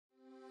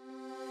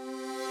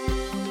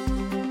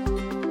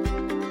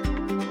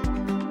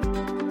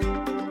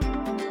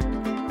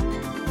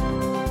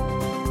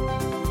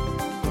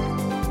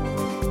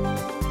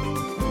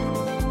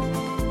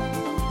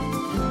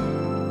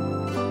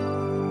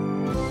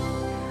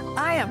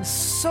I am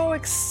so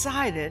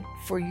excited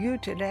for you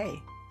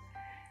today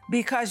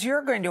because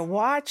you're going to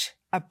watch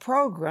a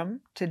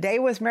program today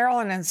with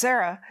Marilyn and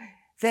Sarah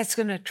that's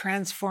going to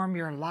transform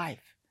your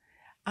life.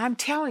 I'm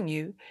telling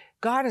you,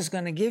 God is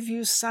going to give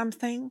you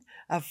something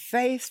of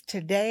faith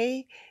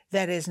today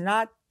that is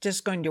not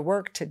just going to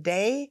work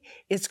today.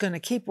 It's going to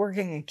keep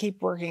working and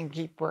keep working and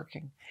keep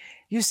working.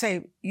 You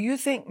say, you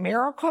think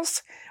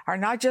miracles are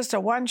not just a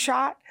one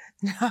shot?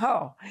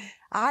 No,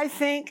 I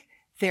think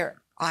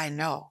I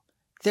know.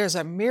 There's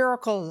a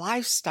miracle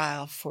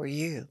lifestyle for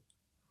you.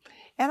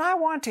 And I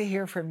want to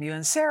hear from you,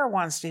 and Sarah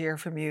wants to hear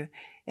from you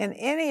in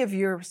any of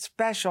your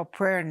special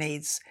prayer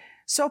needs.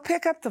 So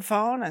pick up the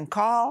phone and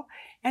call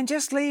and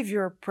just leave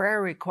your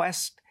prayer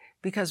request,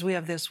 because we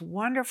have this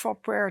wonderful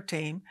prayer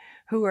team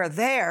who are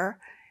there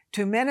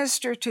to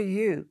minister to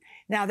you.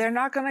 Now, they're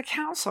not going to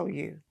counsel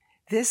you.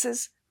 This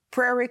is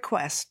prayer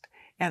request,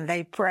 and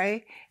they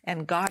pray,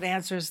 and God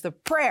answers the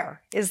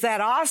prayer. Is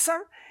that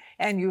awesome?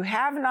 And you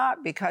have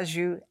not because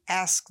you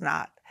ask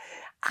not.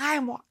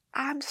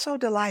 I'm so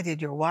delighted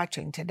you're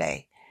watching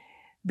today,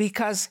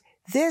 because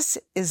this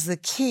is the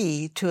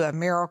key to a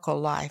miracle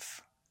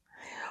life.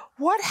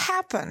 What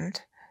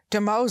happened to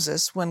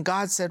Moses when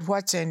God said,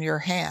 "What's in your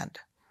hand?"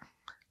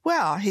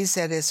 Well, he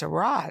said, "It's a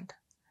rod."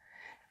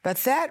 But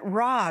that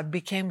rod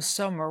became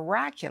so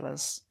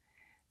miraculous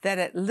that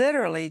it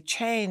literally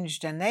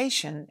changed a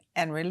nation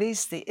and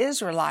released the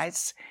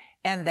Israelites,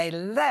 and they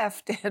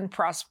left in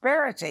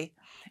prosperity.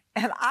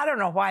 And I don't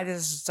know why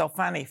this is so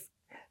funny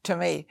to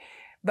me,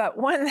 but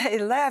when they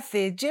left,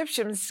 the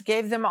Egyptians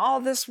gave them all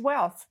this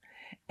wealth.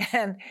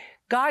 And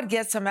God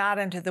gets them out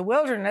into the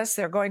wilderness.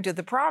 They're going to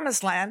the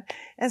promised land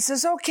and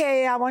says,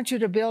 "Okay, I want you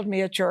to build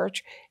me a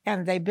church."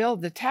 And they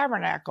build the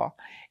tabernacle.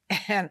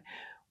 And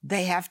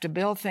they have to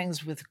build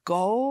things with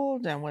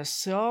gold and with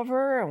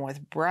silver and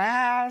with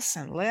brass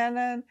and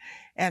linen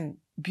and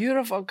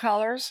beautiful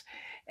colors.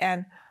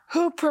 And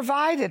who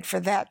provided for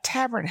that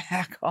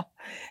tabernacle?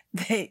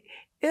 The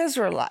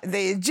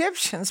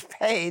Egyptians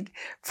paid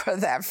for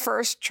that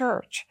first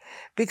church,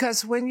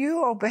 because when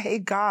you obey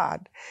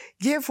God,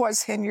 give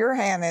what's in your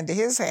hand into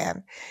his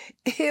hand,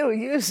 he'll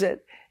use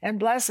it and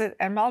bless it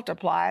and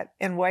multiply it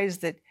in ways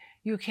that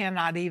you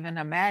cannot even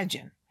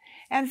imagine.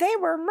 And they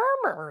were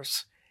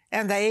murmurers,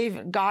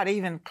 and God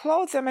even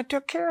clothed them and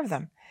took care of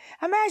them.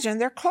 Imagine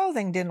their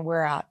clothing didn't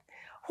wear out.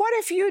 What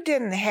if you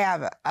didn't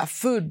have a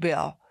food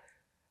bill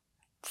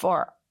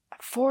for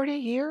 40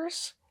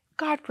 years?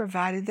 God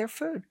provided their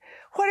food.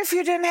 What if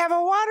you didn't have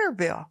a water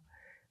bill?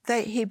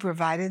 He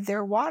provided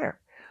their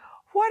water.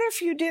 What if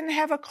you didn't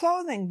have a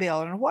clothing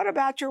bill? And what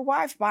about your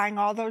wife buying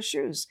all those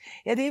shoes?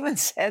 It even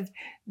said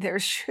their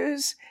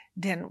shoes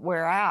didn't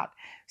wear out.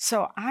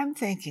 So I'm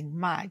thinking,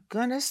 my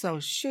goodness,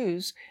 those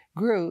shoes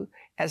grew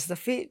as the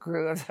feet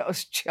grew of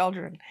those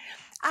children.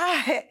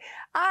 I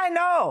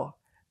know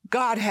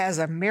God has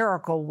a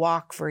miracle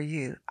walk for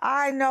you.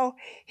 I know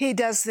he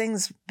does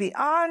things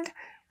beyond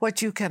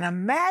what you can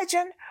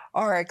imagine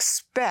or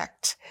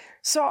expect.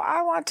 So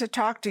I want to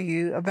talk to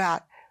you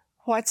about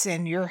what's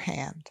in your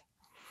hand.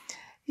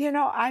 You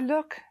know, I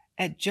look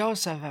at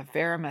Joseph of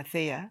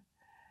Arimathea.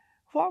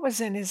 What was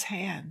in his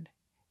hand?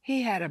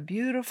 He had a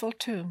beautiful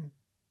tomb.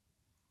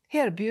 He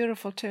had a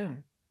beautiful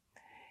tomb.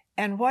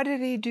 And what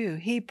did he do?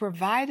 He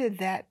provided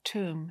that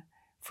tomb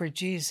for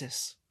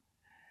Jesus,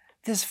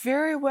 this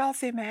very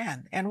wealthy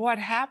man. And what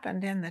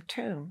happened in the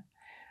tomb?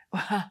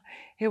 Well,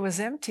 it was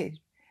emptied,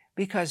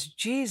 because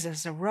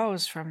Jesus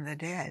arose from the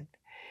dead.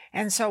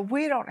 And so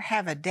we don't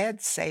have a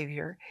dead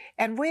Savior,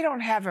 and we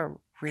don't have a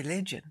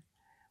religion.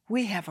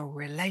 We have a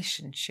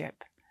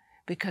relationship,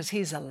 because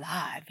he's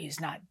alive. He's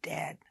not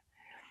dead.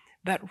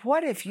 But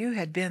what if you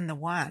had been the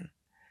one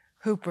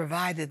who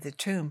provided the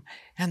tomb,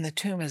 and the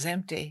tomb is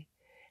empty,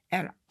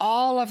 and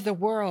all of the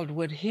world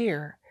would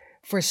hear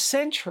for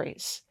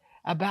centuries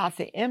about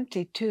the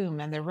empty tomb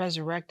and the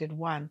resurrected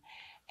one,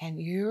 and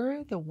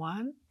you're the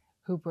one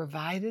who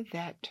provided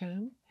that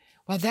tomb?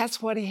 Well,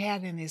 that's what he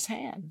had in his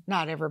hand.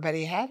 Not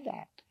everybody had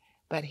that,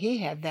 but he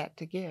had that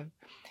to give.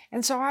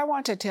 And so I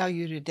want to tell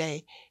you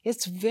today,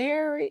 it's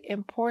very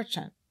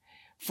important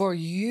for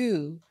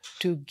you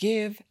to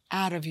give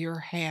out of your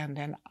hand.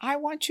 And I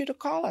want you to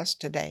call us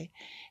today,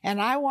 and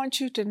I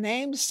want you to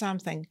name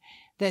something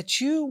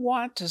that you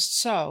want to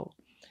sow,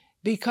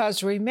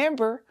 because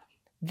remember,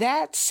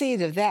 that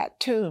seed of that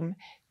tomb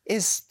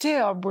is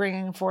still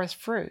bringing forth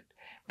fruit,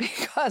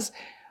 because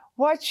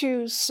what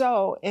you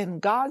sow in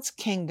God's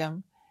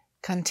kingdom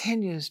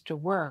continues to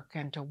work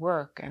and to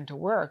work and to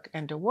work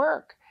and to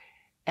work,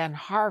 and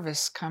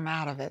harvests come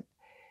out of it.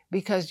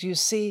 Because you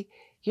see,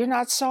 you're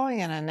not sowing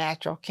in a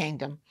natural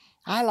kingdom.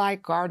 I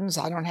like gardens.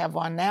 I don't have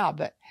one now,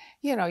 but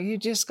you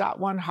just got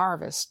one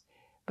harvest.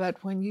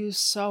 But when you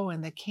sow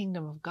in the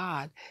kingdom of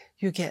God,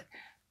 you get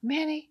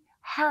many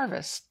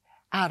harvests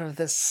out of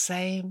the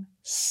same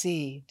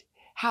seed.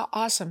 How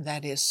awesome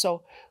that is.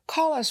 So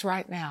call us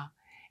right now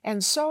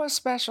and sow a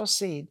special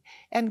seed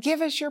and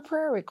give us your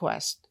prayer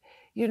request.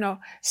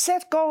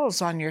 Set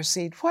goals on your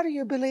seed. What are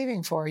you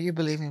believing for? Are you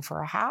believing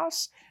for a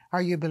house?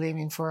 Are you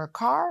believing for a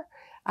car?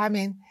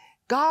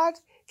 God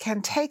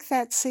can take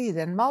that seed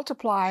and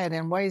multiply it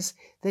in ways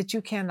that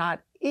you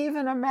cannot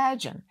even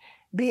imagine,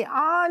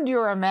 beyond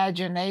your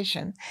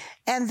imagination.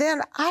 And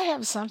then I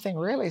have something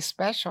really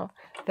special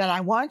that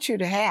I want you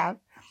to have.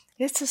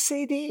 It's a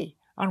CD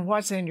on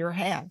what's in your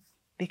hand,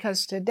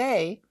 because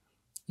today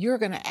you're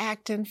going to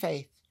act in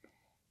faith.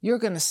 You're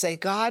going to say,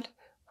 God,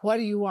 what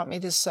do you want me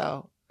to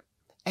sow?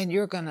 And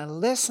you're going to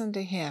listen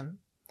to him.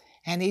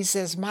 And he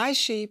says, my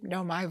sheep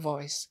know my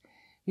voice.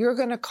 You're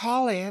going to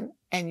call in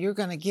and you're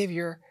going to give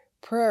your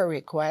prayer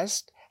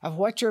request of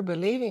what you're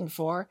believing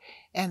for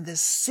and the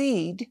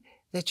seed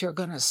that you're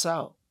going to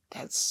sow.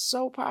 That's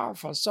so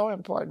powerful, so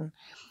important.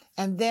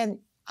 And then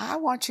I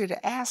want you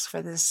to ask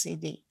for this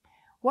CD.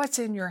 What's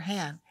in your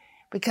hand?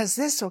 Because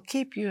this will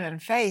keep you in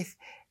faith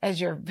as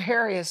your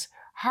various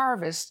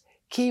harvests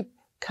keep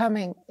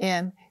coming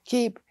in,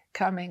 keep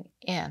coming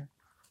in.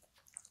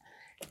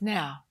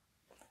 Now,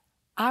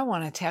 I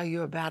want to tell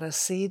you about a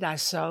seed I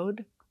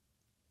sowed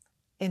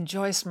in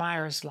Joyce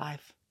Meyer's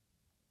life.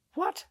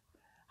 What?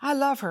 I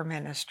love her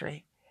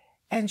ministry,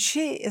 and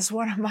she is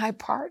one of my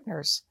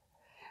partners.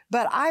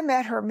 But I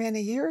met her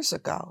many years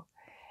ago,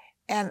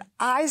 and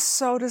I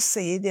sowed a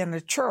seed in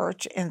a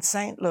church in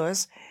St.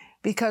 Louis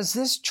because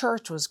this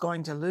church was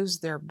going to lose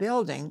their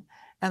building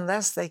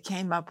unless they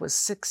came up with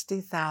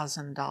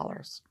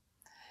 $60,000.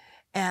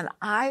 And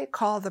I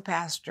called the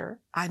pastor,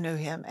 I knew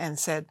him, and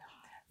said,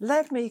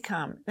 let me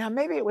come. Now,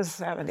 maybe it was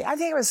 70. I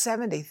think it was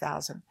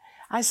 70,000.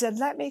 I said,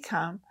 let me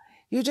come.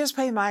 You just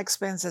pay my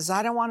expenses.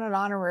 I don't want an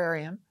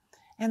honorarium.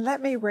 And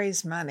let me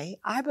raise money.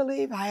 I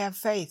believe I have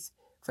faith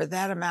for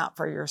that amount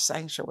for your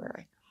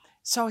sanctuary.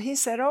 So he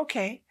said,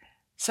 okay.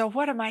 So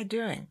what am I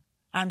doing?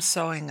 I'm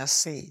sowing a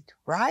seed,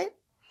 right?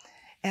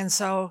 And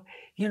so,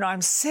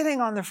 I'm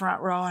sitting on the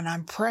front row and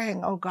I'm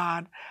praying, oh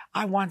God,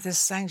 I want this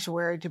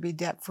sanctuary to be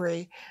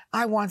debt-free.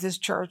 I want this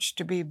church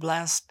to be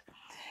blessed.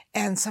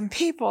 And some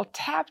people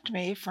tapped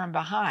me from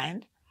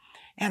behind,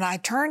 and I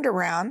turned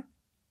around,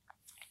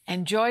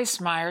 and Joyce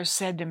Meyer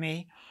said to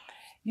me,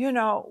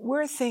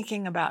 we're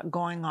thinking about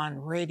going on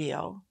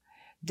radio.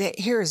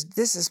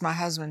 This is my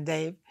husband,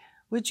 Dave.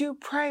 Would you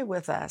pray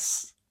with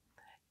us?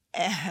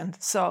 And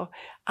so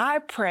I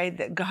prayed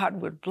that God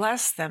would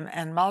bless them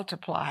and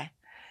multiply.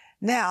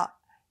 Now,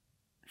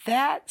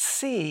 that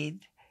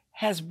seed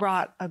has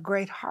brought a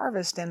great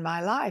harvest in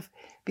my life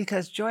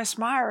because Joyce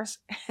Myers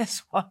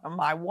is one of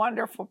my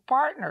wonderful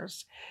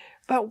partners.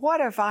 But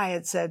what if I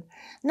had said,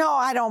 no,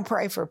 I don't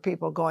pray for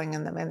people going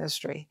in the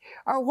ministry?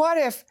 Or what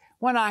if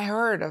when I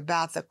heard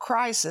about the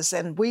crisis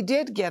and we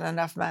did get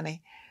enough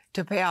money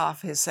to pay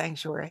off his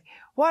sanctuary,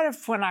 what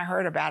if when I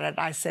heard about it,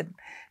 I said,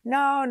 no,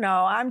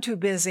 I'm too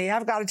busy.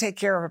 I've got to take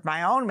care of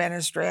my own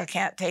ministry. I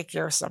can't take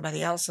care of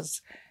somebody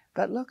else's.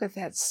 But look at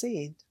that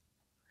seed.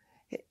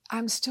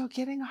 I'm still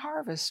getting a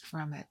harvest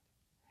from it.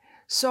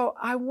 So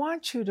I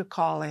want you to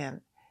call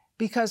in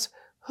because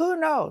who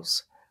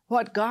knows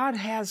what God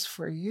has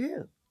for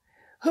you?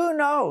 Who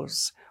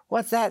knows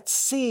what that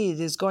seed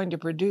is going to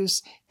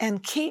produce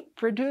and keep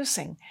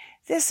producing?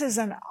 This is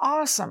an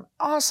awesome,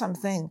 awesome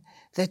thing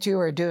that you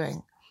are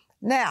doing.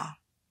 Now,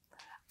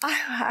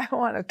 I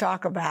want to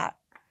talk about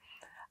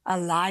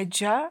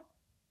Elijah.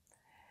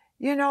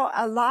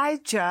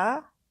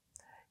 Elijah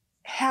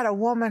had a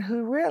woman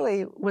who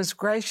really was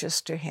gracious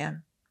to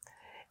him.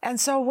 And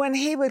so when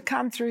he would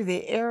come through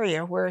the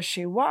area where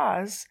she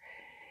would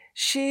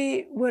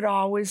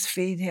always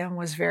feed him,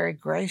 was very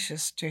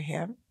gracious to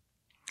him.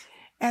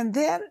 And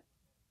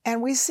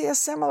we see a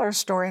similar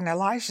story in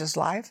Elisha's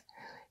life.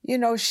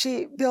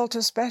 She built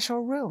a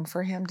special room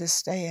for him to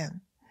stay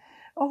in.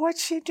 Oh,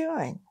 what's she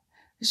doing?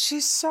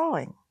 She's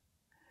sewing.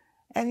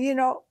 And,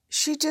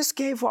 she just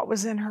gave what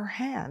was in her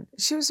hand.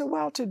 She was a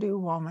well-to-do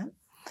woman.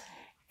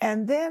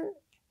 And then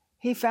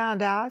he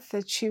found out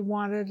that she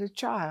wanted a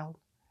child.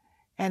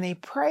 And he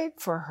prayed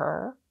for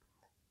her,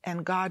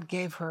 and God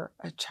gave her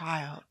a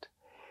child.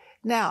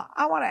 Now,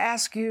 I want to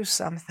ask you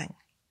something.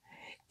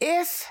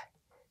 If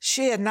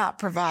she had not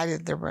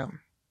provided the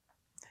room,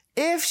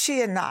 if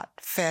she had not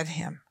fed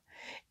him,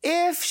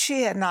 if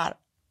she had not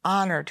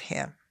honored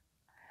him,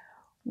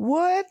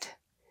 would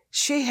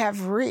she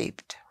have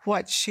reaped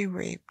what she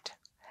reaped?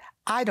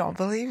 I don't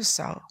believe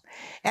so.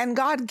 And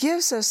God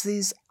gives us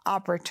these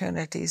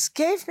opportunities,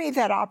 gave me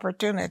that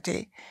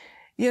opportunity,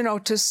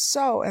 to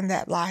sow in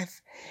that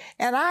life.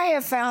 And I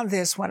have found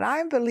this when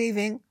I'm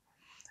believing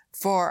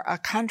for a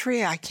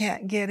country I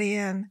can't get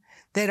in,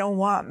 they don't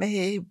want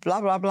me,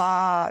 blah, blah,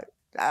 blah,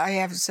 I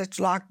have such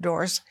locked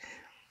doors,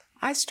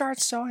 I start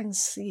sowing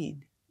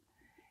seed.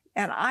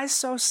 And I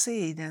sow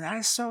seed and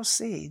I sow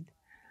seed.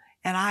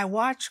 And I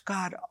watch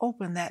God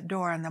open that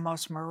door in the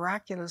most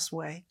miraculous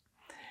way.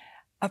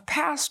 A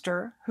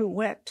pastor who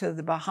went to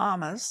the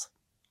Bahamas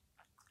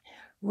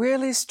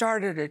really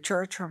started a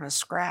church from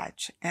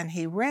scratch, and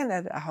he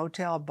rented a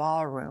hotel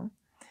ballroom.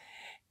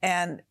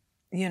 And,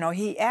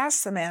 he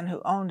asked the man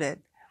who owned it,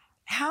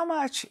 how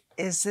much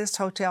is this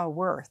hotel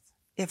worth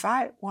if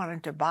I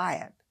wanted to buy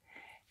it?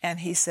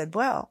 And he said,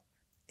 well,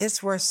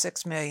 it's worth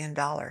 $6 million.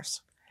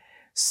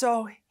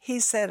 So he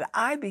said,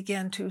 I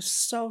began to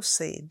sow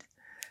seed,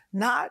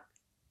 not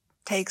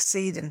take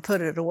seed and put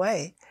it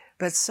away,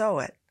 but sow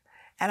it.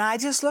 And I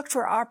just looked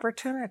for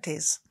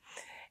opportunities.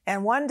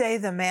 And one day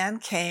the man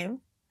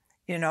came,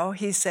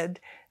 he said,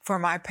 for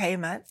my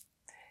payment.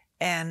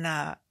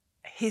 And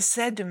he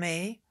said to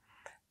me,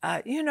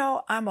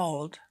 I'm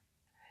old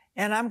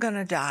and I'm going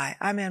to die.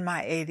 I'm in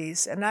my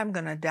 80s and I'm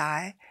going to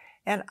die.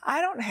 And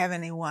I don't have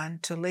anyone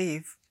to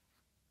leave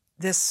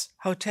this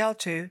hotel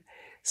to,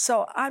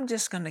 so I'm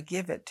just going to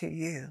give it to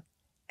you.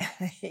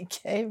 And he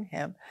gave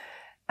him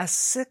a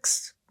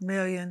 $6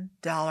 million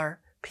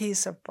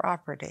piece of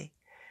property.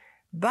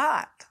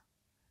 But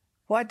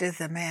what did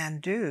the man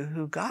do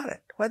who got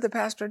it? What did the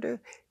pastor do?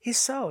 He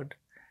sowed.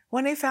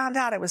 When he found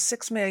out it was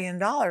 $6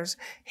 million,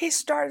 he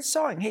started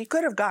sowing. He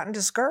could have gotten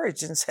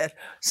discouraged and said,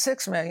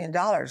 $6 million,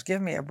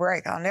 give me a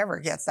break. I'll never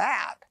get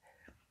that.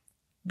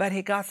 But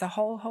he got the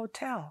whole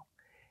hotel.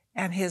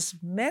 And his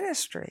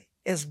ministry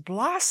is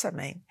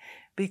blossoming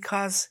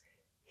because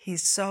he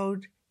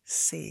sowed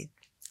seed.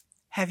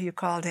 Have you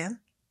called in?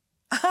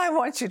 I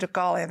want you to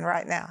call in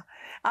right now.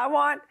 I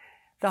want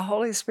the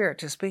Holy Spirit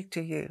to speak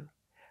to you.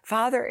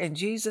 Father, in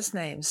Jesus'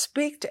 name,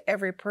 speak to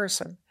every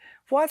person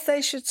what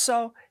they should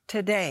sow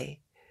today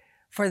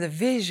for the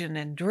vision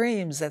and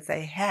dreams that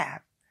they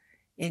have.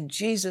 In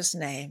Jesus'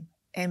 name,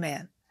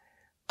 amen.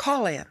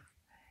 Call in.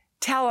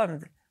 Tell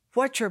them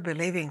what you're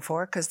believing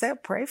for, because they'll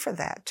pray for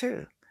that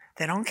too.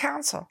 They don't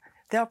counsel.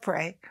 They'll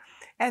pray.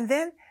 And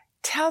then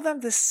tell them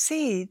the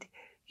seed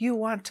you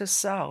want to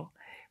sow,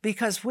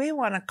 because we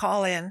want to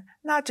call in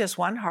not just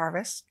one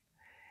harvest.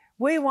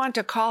 We want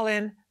to call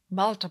in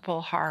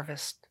multiple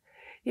harvests.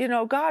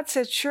 God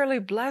said, surely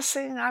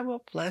blessing, I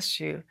will bless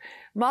you.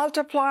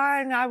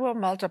 Multiplying, I will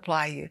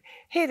multiply you.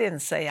 He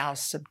didn't say I'll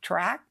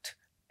subtract.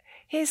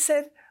 He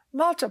said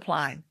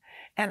multiplying.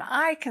 And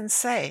I can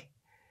say,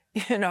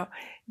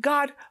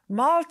 God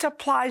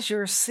multiplies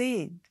your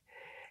seed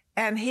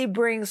and he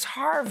brings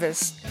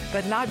harvest,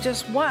 but not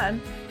just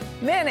one,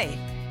 many.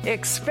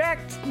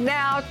 Expect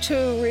now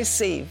to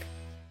receive.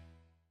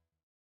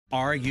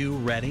 Are you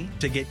ready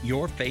to get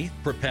your faith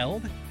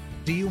propelled?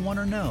 Do you want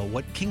to know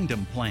what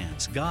kingdom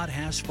plans God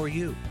has for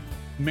you?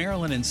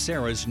 Marilyn and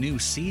Sarah's new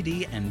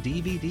CD and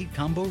DVD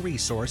combo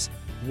resource,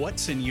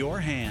 What's in Your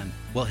Hand,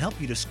 will help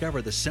you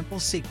discover the simple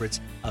secrets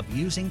of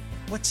using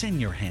what's in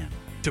your hand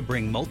to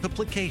bring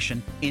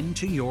multiplication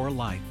into your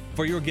life.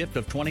 For your gift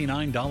of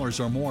 $29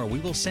 or more, we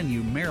will send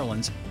you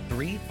Marilyn's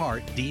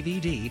 3-part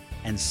DVD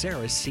and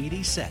Sarah's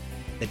CD set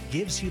that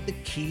gives you the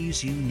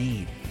keys you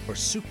need for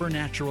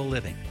supernatural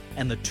living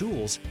and the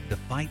tools to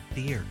fight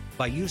fear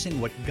by using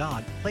what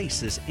God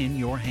places in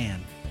your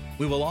hand.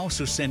 We will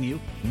also send you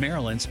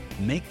Marilyn's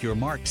Make Your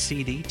Mark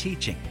CD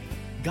teaching.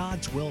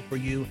 God's will for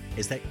you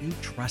is that you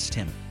trust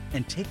Him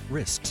and take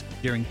risks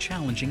during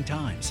challenging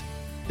times.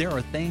 There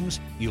are things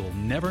you'll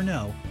never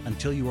know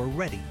until you are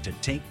ready to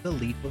take the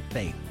leap of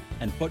faith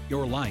and put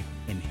your life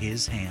in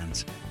His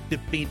hands.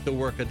 Defeat the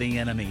work of the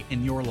enemy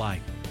in your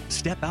life.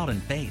 Step out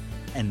in faith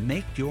and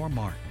make your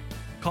mark.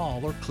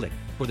 Call or click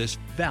for this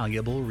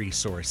valuable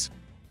resource.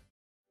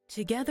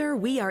 Together,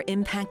 we are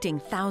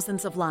impacting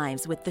thousands of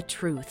lives with the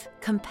truth,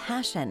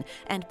 compassion,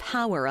 and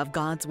power of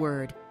God's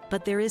Word.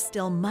 But there is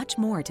still much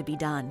more to be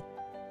done.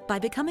 By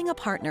becoming a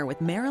partner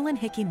with Marilyn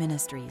Hickey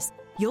Ministries,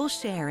 you'll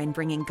share in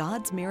bringing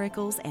God's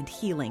miracles and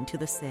healing to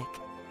the sick,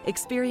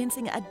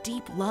 experiencing a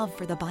deep love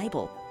for the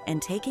Bible,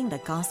 and taking the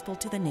gospel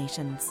to the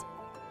nations.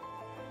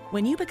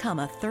 When you become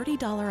a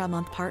 $30 a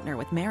month partner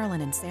with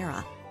Marilyn and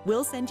Sarah,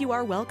 we'll send you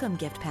our welcome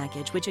gift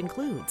package, which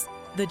includes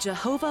the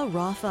Jehovah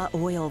Rapha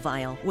oil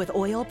vial with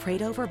oil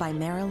prayed over by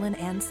Marilyn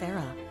and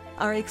Sarah,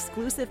 our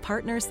exclusive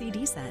partner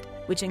CD set,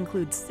 which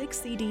includes 6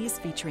 CDs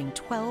featuring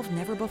 12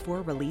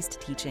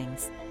 never-before-released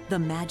teachings, the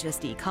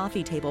Majesty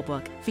coffee table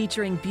book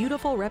featuring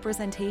beautiful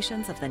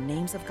representations of the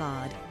names of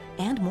God,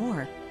 and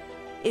more.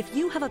 If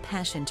you have a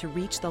passion to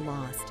reach the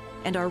lost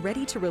and are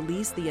ready to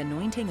release the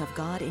anointing of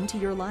God into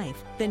your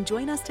life, then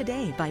join us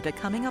today by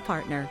becoming a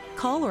partner.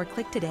 Call or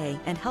click today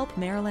and help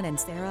Marilyn and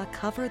Sarah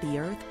cover the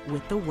earth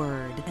with the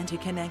Word and to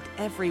connect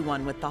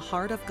everyone with the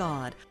heart of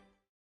God.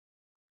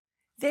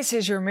 This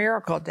is your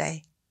miracle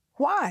day.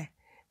 Why?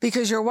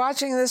 Because you're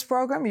watching this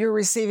program, you're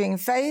receiving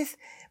faith,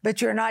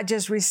 but you're not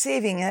just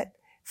receiving it,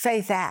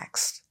 faith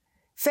acts.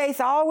 Faith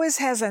always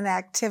has an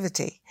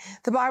activity.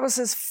 The Bible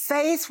says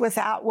faith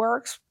without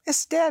works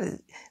is dead,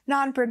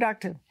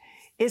 non-productive.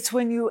 It's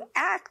when you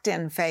act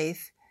in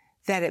faith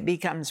that it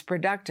becomes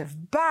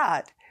productive.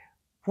 But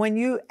when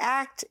you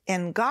act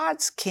in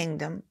God's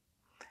kingdom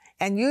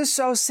and you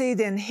sow seed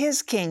in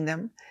His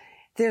kingdom,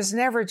 there's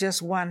never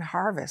just one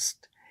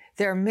harvest.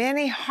 There are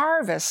many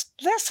harvests,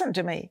 listen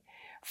to me,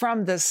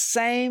 from the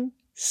same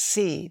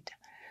seed.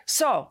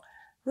 So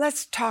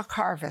let's talk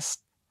harvest.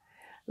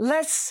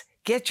 let's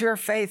get your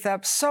faith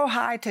up so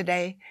high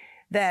today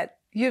that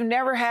you've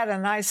never had a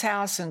nice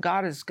house and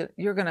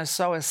you're going to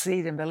sow a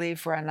seed and believe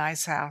for a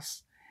nice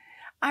house.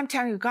 I'm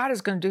telling you, God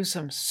is going to do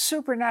some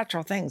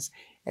supernatural things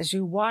as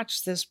you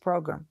watch this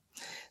program.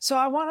 So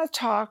I want to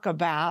talk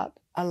about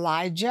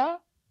Elijah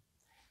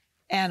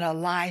and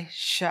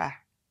Elisha.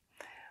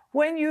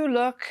 When you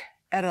look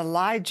at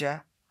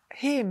Elijah,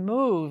 he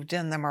moved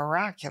in the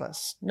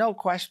miraculous, no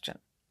question.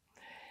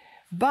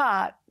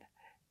 But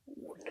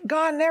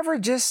God never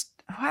just,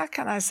 how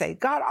can I say,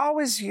 God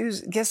always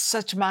gets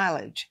such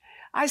mileage.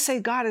 I say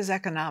God is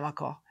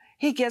economical.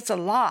 He gets a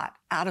lot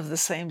out of the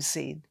same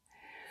seed.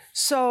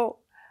 So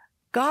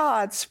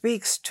God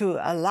speaks to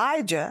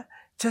Elijah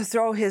to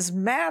throw his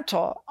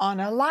mantle on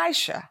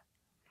Elisha.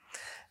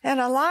 And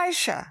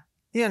Elisha,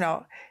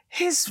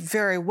 he's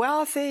very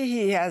wealthy.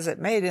 He has it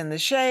made in the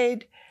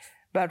shade.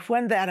 But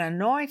when that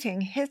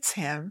anointing hits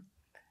him,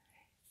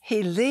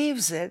 he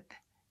leaves it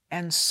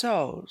and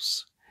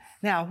sows.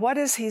 Now, what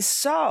does he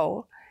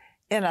sow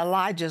in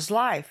Elijah's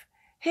life?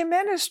 He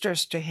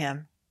ministers to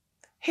him.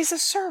 He's a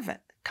servant.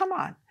 Come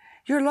on.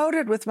 You're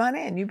loaded with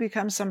money and you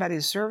become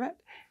somebody's servant?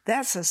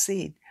 That's a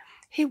seed.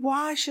 He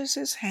washes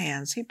his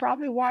hands. He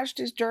probably washed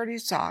his dirty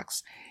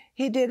socks.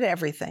 He did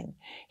everything.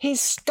 He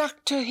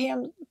stuck to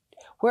him.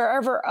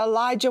 Wherever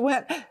Elijah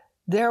went,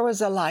 there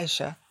was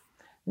Elisha.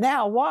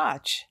 Now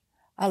watch.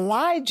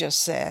 Elijah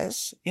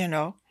says,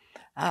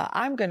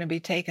 I'm going to be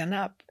taken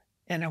up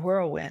in a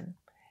whirlwind.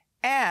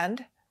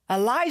 And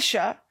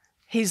Elisha,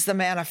 he's the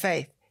man of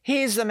faith.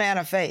 He's the man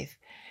of faith.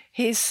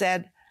 He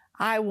said,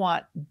 I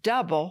want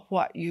double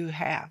what you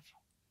have.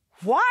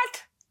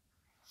 What?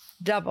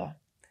 Double.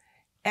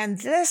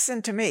 And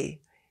listen to me.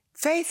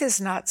 Faith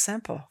is not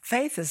simple.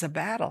 Faith is a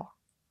battle.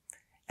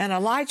 And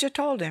Elijah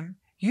told him,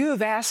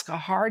 you've asked a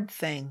hard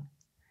thing.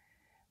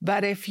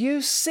 But if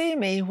you see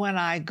me when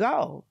I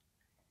go,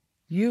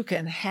 you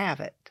can have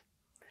it.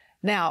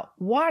 Now,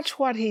 watch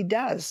what he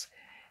does.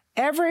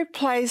 Every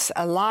place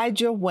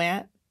Elijah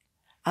went,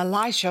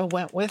 Elisha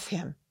went with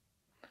him.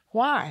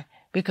 Why?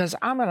 Because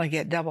I'm going to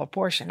get double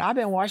portion. I've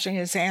been washing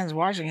his hands,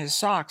 washing his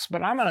socks,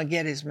 but I'm going to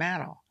get his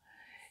mantle.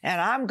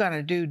 And I'm going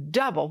to do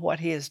double what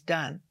he has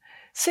done.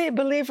 See,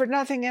 believe for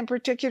nothing in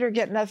particular,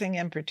 get nothing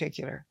in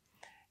particular.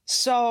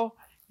 So,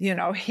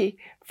 he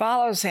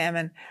follows him.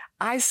 And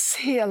I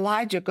see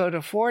Elijah go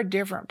to 4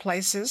 different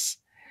places,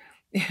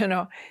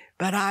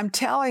 but I'm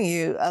telling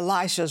you,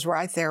 Elisha's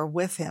right there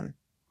with him.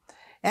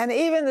 And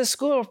even the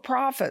school of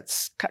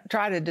prophets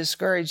try to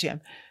discourage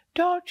him.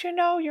 Don't you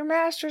know your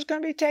master's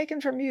going to be taken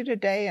from you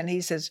today? And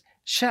he says,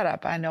 shut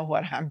up, I know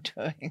what I'm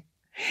doing.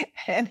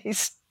 And he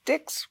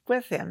sticks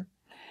with him.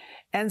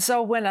 And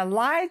so when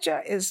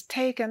Elijah is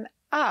taken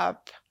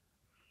up,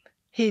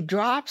 he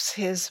drops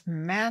his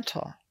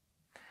mantle.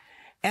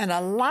 And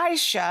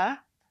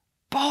Elisha,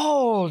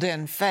 bold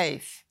in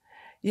faith,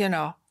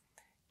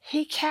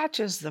 he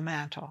catches the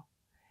mantle,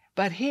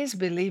 but he's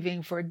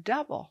believing for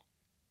double.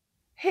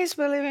 He's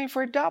believing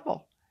for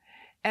double.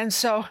 And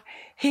so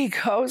he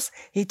goes,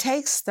 he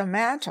takes the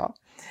mantle,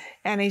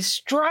 and he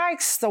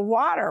strikes the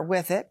water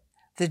with it,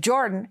 the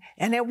Jordan,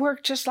 and it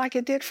worked just like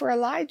it did for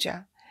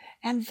Elijah.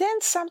 And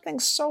then something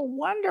so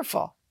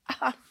wonderful.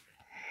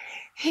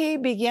 He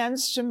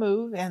begins to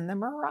move in the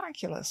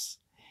miraculous.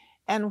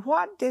 And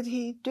what did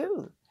he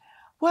do?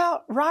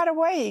 Well, right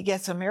away he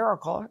gets a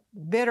miracle.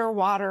 Bitter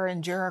water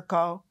in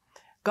Jericho.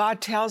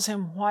 God tells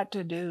him what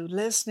to do,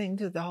 listening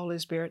to the Holy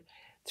Spirit.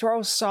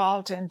 Throw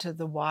salt into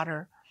the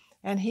water.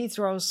 And he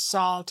throws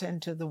salt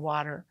into the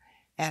water,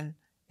 and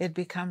it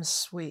becomes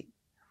sweet.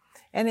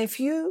 And if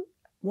you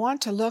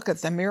want to look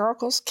at the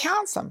miracles,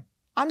 count them.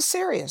 I'm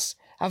serious.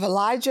 Of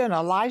Elijah and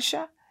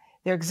Elisha,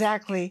 they're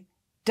exactly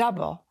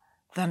double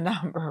the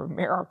number of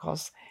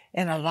miracles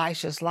in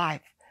Elisha's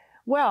life.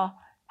 Well,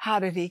 how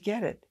did he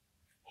get it?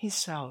 He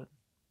sowed.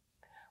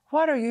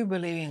 What are you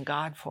believing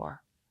God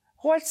for?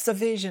 What's the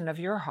vision of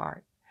your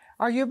heart?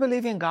 Are you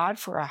believing God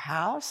for a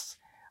house?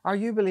 Are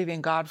you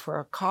believing God for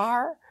a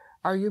car?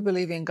 Are you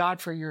believing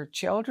God for your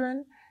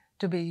children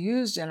to be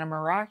used in a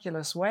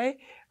miraculous way?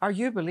 Are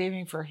you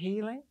believing for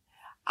healing?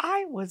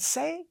 I would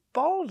say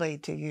boldly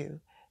to you,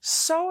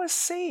 sow a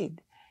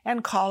seed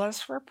and call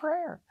us for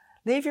prayer.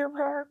 Leave your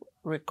prayer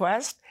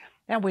request,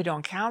 and we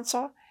don't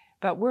counsel,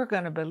 but we're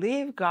going to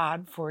believe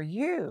God for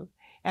you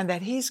and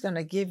that He's going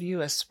to give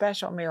you a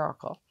special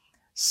miracle.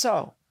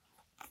 So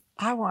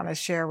I want to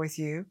share with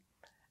you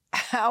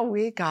how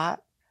we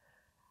got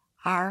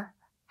our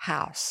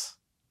house,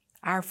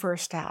 our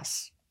first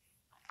house.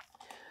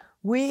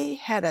 We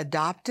had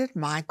adopted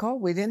Michael.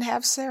 We didn't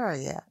have Sarah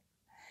yet.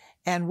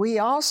 And we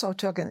also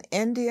took an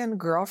Indian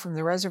girl from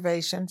the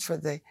reservation for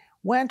the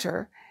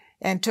winter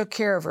and took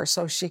care of her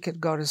so she could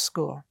go to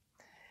school.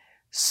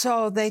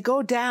 So they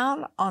go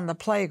down on the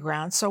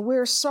playground. So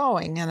we're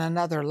sewing in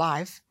another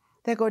life.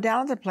 They go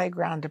down to the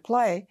playground to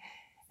play.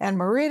 And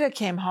Marita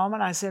came home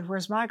and I said,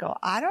 "Where's Michael?"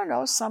 "I don't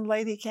know. Some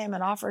lady came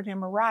and offered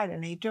him a ride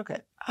and he took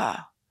it."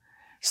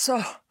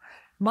 So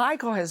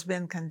Michael has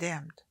been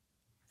condemned.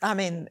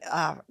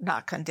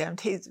 Not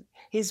condemned.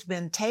 He's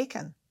been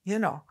taken. you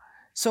know.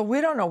 So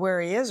we don't know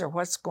where he is or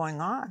what's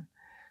going on.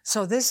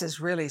 So this is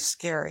really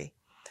scary.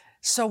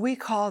 So we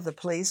called the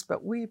police,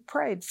 but we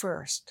prayed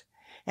first.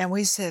 And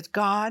we said,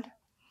 God,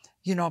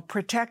 you know,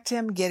 protect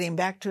him, get him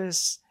back to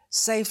us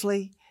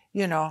safely.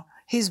 You know,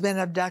 he's been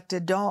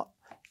abducted. Don't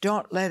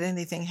let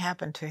anything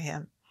happen to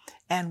him.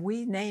 And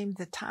we named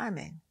the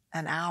timing,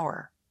 an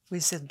hour. We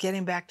said, get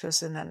him back to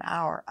us in an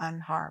hour,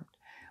 unharmed.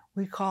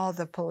 We called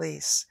the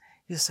police.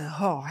 You say,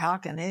 oh, how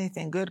can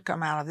anything good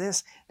come out of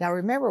this? Now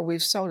remember,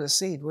 we've sowed a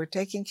seed. We're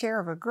taking care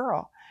of a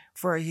girl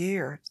for a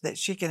year that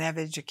she can have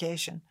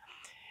education.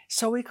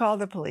 So we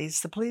called the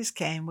police. The police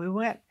came. We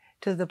went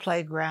to the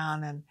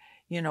playground and,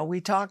 you know,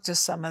 we talked to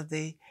some of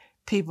the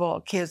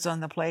kids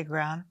on the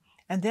playground.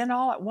 And then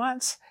all at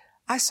once,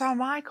 I saw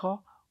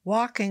Michael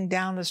walking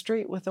down the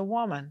street with a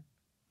woman.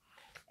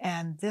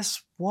 And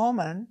this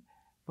woman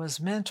was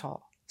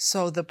mental.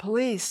 So the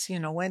police, you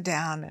know, went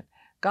down and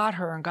got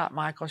her and got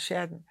Michael. She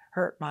hadn't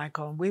hurt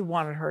Michael, and we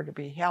wanted her to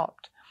be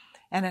helped.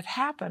 And it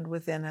happened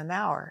within an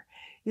hour.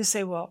 You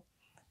say, well,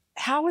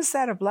 how is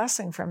that a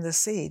blessing from the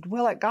seed?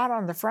 Well, it got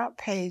on the front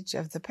page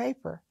of the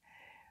paper.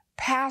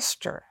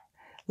 Pastor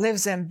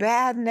lives in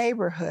bad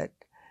neighborhood.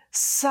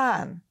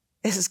 Son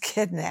is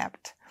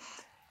kidnapped.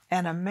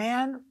 And a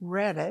man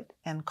read it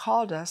and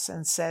called us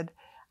and said,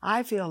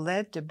 I feel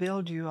led to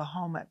build you a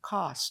home at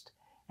cost.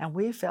 And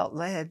we felt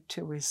led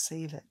to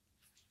receive it.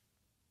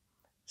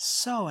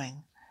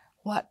 Sowing,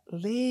 what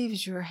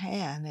leaves your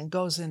hand and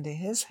goes into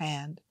his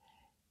hand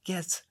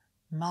gets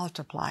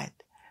multiplied.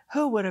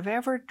 Who would have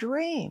ever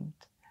dreamed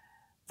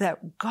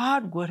that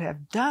God would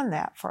have done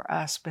that for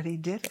us, but he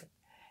did it?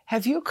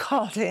 Have you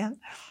called in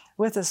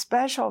with a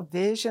special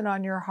vision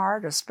on your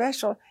heart, a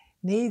special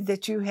need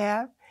that you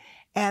have?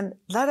 And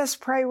let us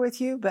pray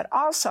with you, but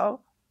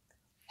also,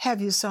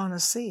 have you sown a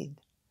seed?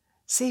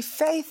 See,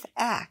 faith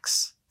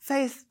acts.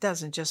 Faith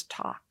doesn't just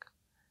talk.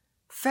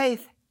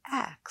 Faith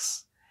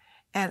acts.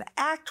 And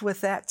act with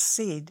that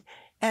seed.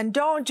 And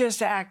don't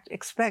just act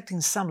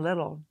expecting some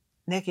little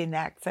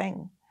nicky-knack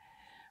thing.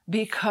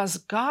 Because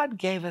God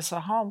gave us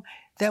a home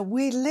that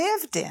we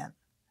lived in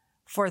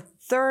for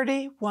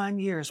 31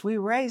 years. We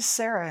raised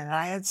Sarah, and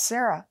I had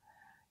Sarah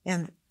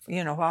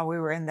while we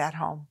were in that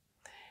home.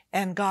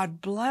 And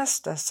God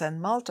blessed us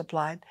and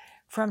multiplied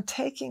from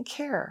taking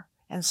care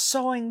and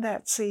sowing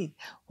that seed.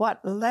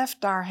 What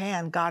left our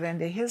hand got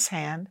into his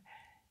hand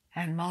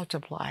and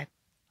multiplied.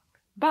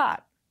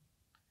 But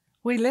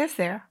we lived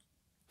there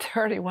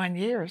 31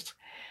 years.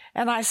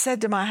 And I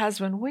said to my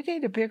husband, we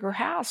need a bigger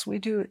house. We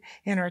do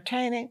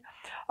entertaining.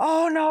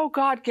 Oh, no,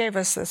 God gave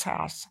us this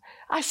house.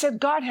 I said,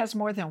 God has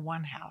more than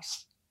one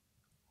house.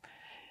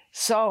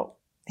 So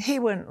he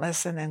wouldn't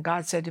listen, and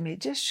God said to me,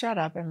 just shut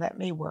up and let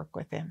me work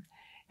with him.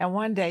 And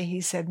one day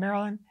he said,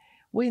 Marilyn,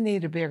 we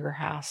need a bigger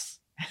house.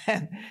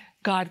 And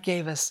God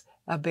gave us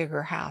a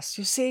bigger house.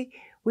 You see,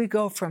 we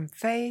go from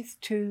faith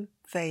to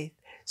faith,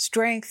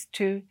 strength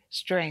to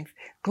strength,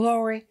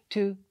 glory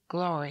to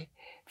glory.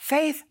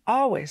 Faith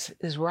always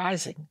is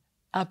rising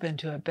up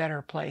into a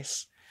better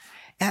place.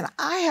 And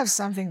I have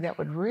something that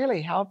would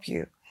really help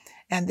you.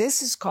 And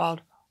this is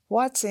called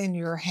What's in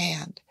Your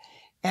Hand.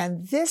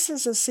 And this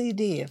is a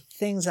CD of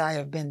things I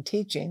have been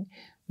teaching,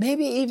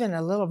 maybe even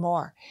a little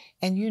more,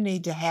 and you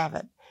need to have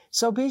it.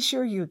 So be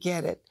sure you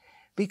get it.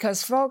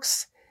 Because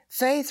folks,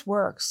 faith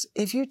works.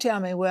 If you tell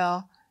me,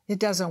 well, it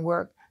doesn't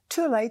work,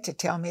 too late to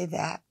tell me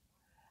that.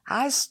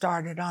 I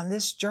started on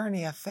this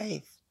journey of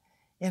faith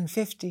in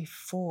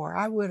 54.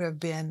 I would have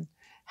been,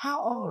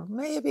 how old?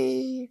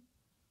 Maybe,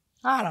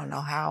 I don't know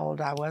how old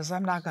I was.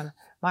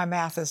 My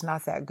math is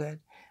not that good.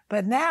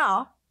 But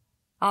now,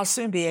 I'll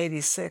soon be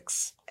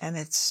 86, and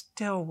it's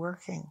still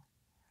working.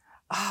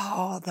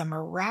 Oh, the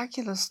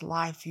miraculous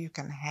life you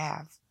can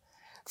have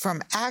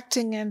from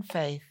acting in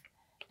faith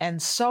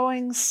and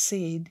sowing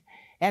seed,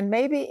 and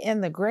maybe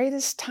in the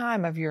greatest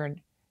time of your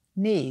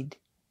need,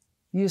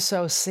 you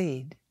sow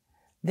seed.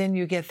 Then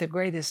you get the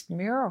greatest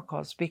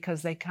miracles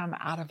because they come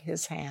out of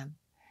his hand.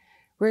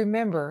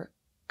 Remember,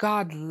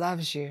 God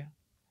loves you.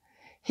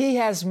 He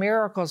has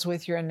miracles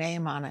with your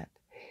name on it.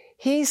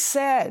 He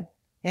said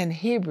in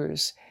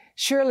Hebrews,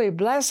 surely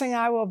blessing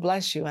I will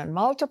bless you, and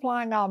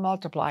multiplying I'll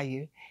multiply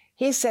you.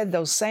 He said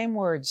those same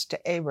words to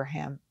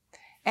Abraham.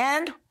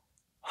 And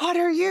what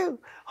are you?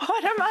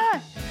 What am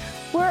I?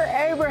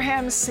 We're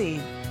Abraham's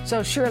seed.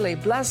 So surely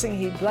blessing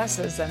he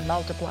blesses, and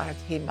multiplies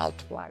he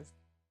multiplies.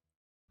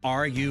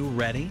 Are you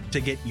ready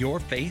to get your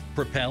faith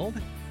propelled?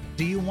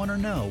 Do you want to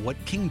know what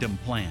kingdom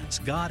plans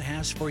God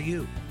has for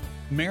you?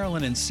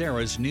 Marilyn and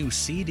Sarah's new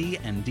CD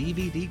and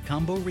DVD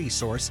combo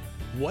resource,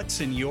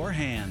 What's in Your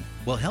Hand,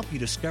 will help you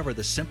discover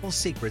the simple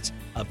secrets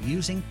of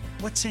using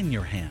what's in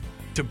your hand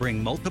to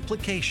bring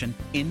multiplication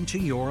into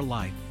your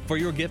life. For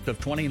your gift of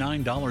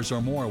 $29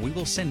 or more, we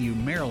will send you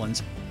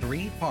Marilyn's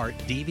 3-part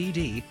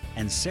DVD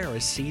and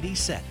Sarah's CD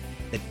set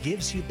that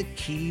gives you the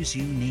keys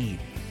you need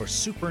for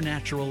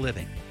supernatural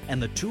living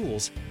and the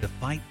tools to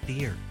fight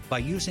fear by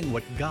using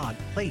what God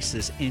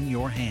places in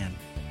your hand.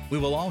 We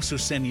will also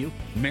send you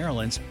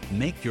Marilyn's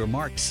Make Your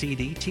Mark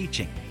CD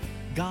teaching.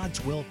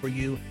 God's will for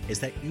you is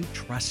that you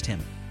trust Him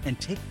and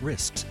take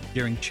risks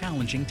during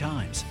challenging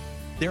times.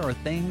 There are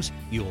things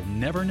you'll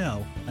never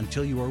know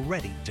until you are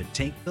ready to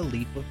take the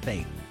leap of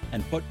faith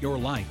and put your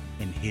life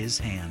in His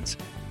hands.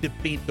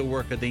 Defeat the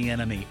work of the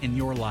enemy in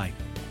your life.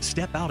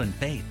 Step out in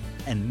faith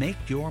and make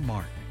your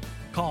mark.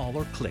 Call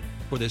or click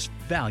for this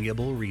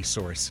valuable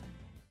resource.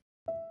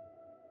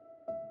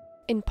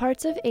 In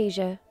parts of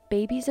Asia,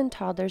 babies and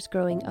toddlers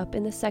growing up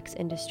in the sex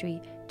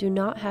industry do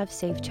not have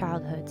safe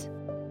childhoods.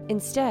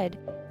 Instead,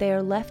 they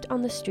are left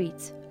on the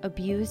streets,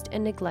 abused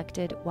and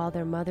neglected while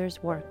their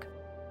mothers work.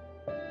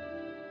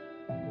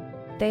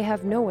 They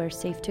have nowhere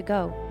safe to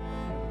go.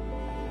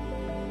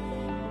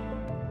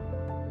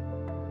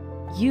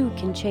 You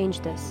can change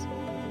this.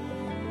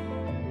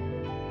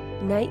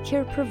 Night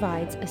Care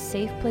provides a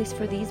safe place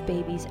for these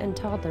babies and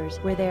toddlers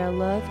where they are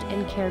loved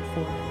and cared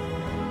for.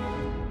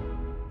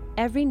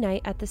 Every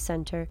night at the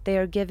center, they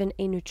are given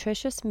a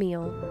nutritious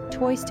meal,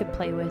 toys to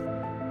play with,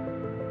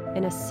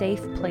 and a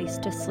safe place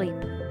to sleep.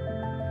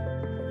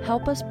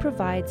 Help us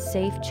provide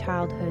safe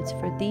childhoods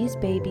for these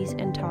babies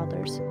and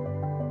toddlers.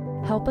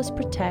 Help us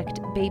protect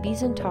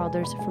babies and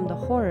toddlers from the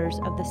horrors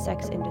of the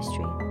sex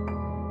industry.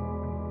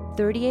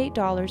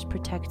 $38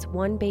 protects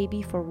one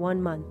baby for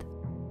 1 month.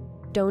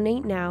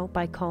 Donate now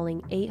by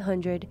calling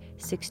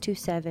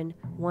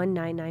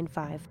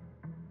 800-627-1995.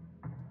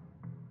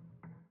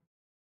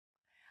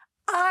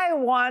 I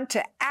want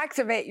to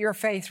activate your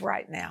faith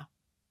right now.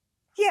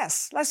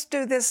 Yes, let's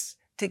do this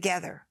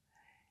together.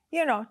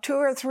 2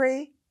 or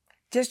 3,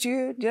 just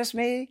you, just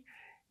me.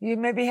 You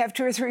maybe have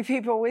 2 or 3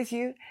 people with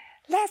you.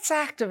 Let's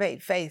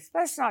activate faith.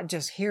 Let's not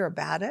just hear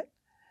about it.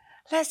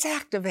 Let's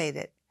activate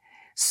it.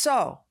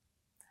 So,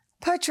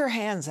 put your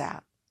hands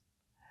out.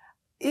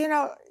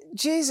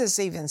 Jesus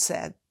even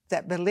said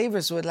that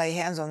believers would lay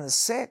hands on the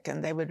sick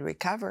and they would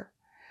recover.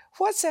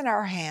 What's in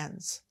our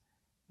hands?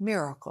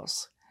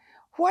 Miracles.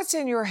 What's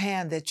in your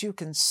hand that you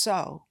can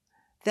sow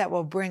that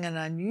will bring an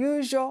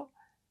unusual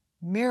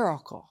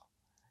miracle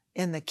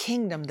in the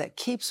kingdom that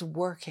keeps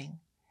working?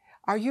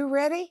 Are you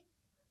ready?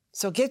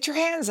 So get your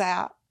hands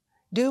out.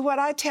 Do what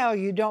I tell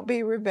you. Don't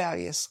be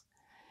rebellious.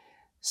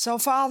 So,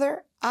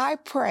 Father, I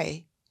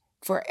pray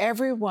for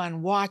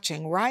everyone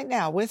watching right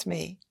now with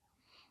me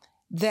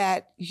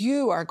that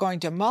you are going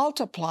to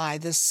multiply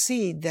the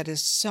seed that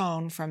is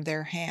sown from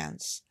their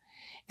hands,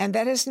 and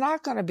that it's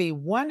not going to be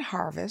one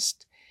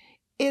harvest.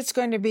 It's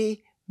going to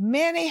be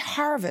many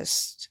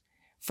harvests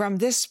from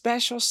this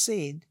special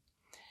seed.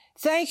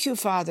 Thank you,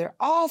 Father.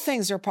 All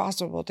things are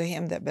possible to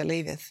him that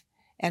believeth,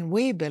 and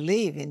we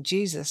believe in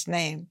Jesus'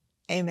 name.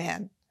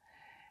 Amen.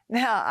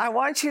 Now, I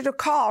want you to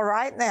call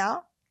right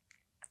now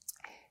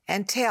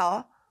and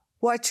tell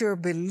what you're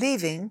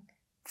believing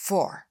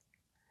for.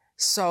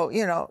 So,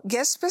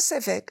 get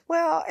specific.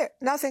 Well,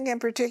 nothing in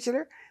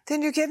particular.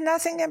 Then you get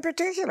nothing in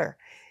particular.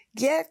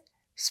 Get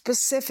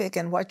specific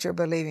in what you're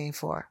believing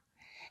for.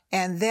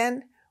 And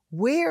then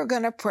we are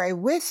going to pray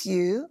with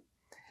you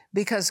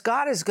because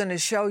God is going to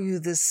show you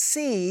the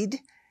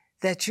seed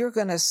that you're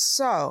going to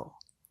sow,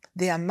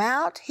 the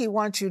amount He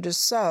wants you to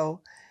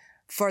sow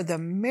for the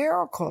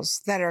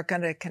miracles that are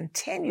going to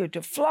continue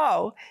to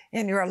flow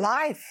in your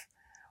life.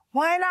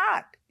 Why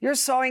not? You're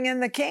sowing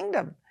in the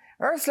kingdom.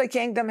 Earthly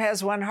kingdom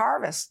has one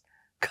harvest.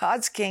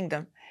 God's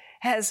kingdom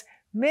has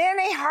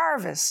many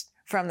harvests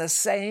from the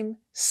same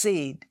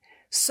seed.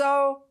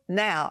 So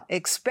now,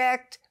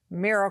 expect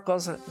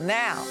miracles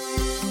now.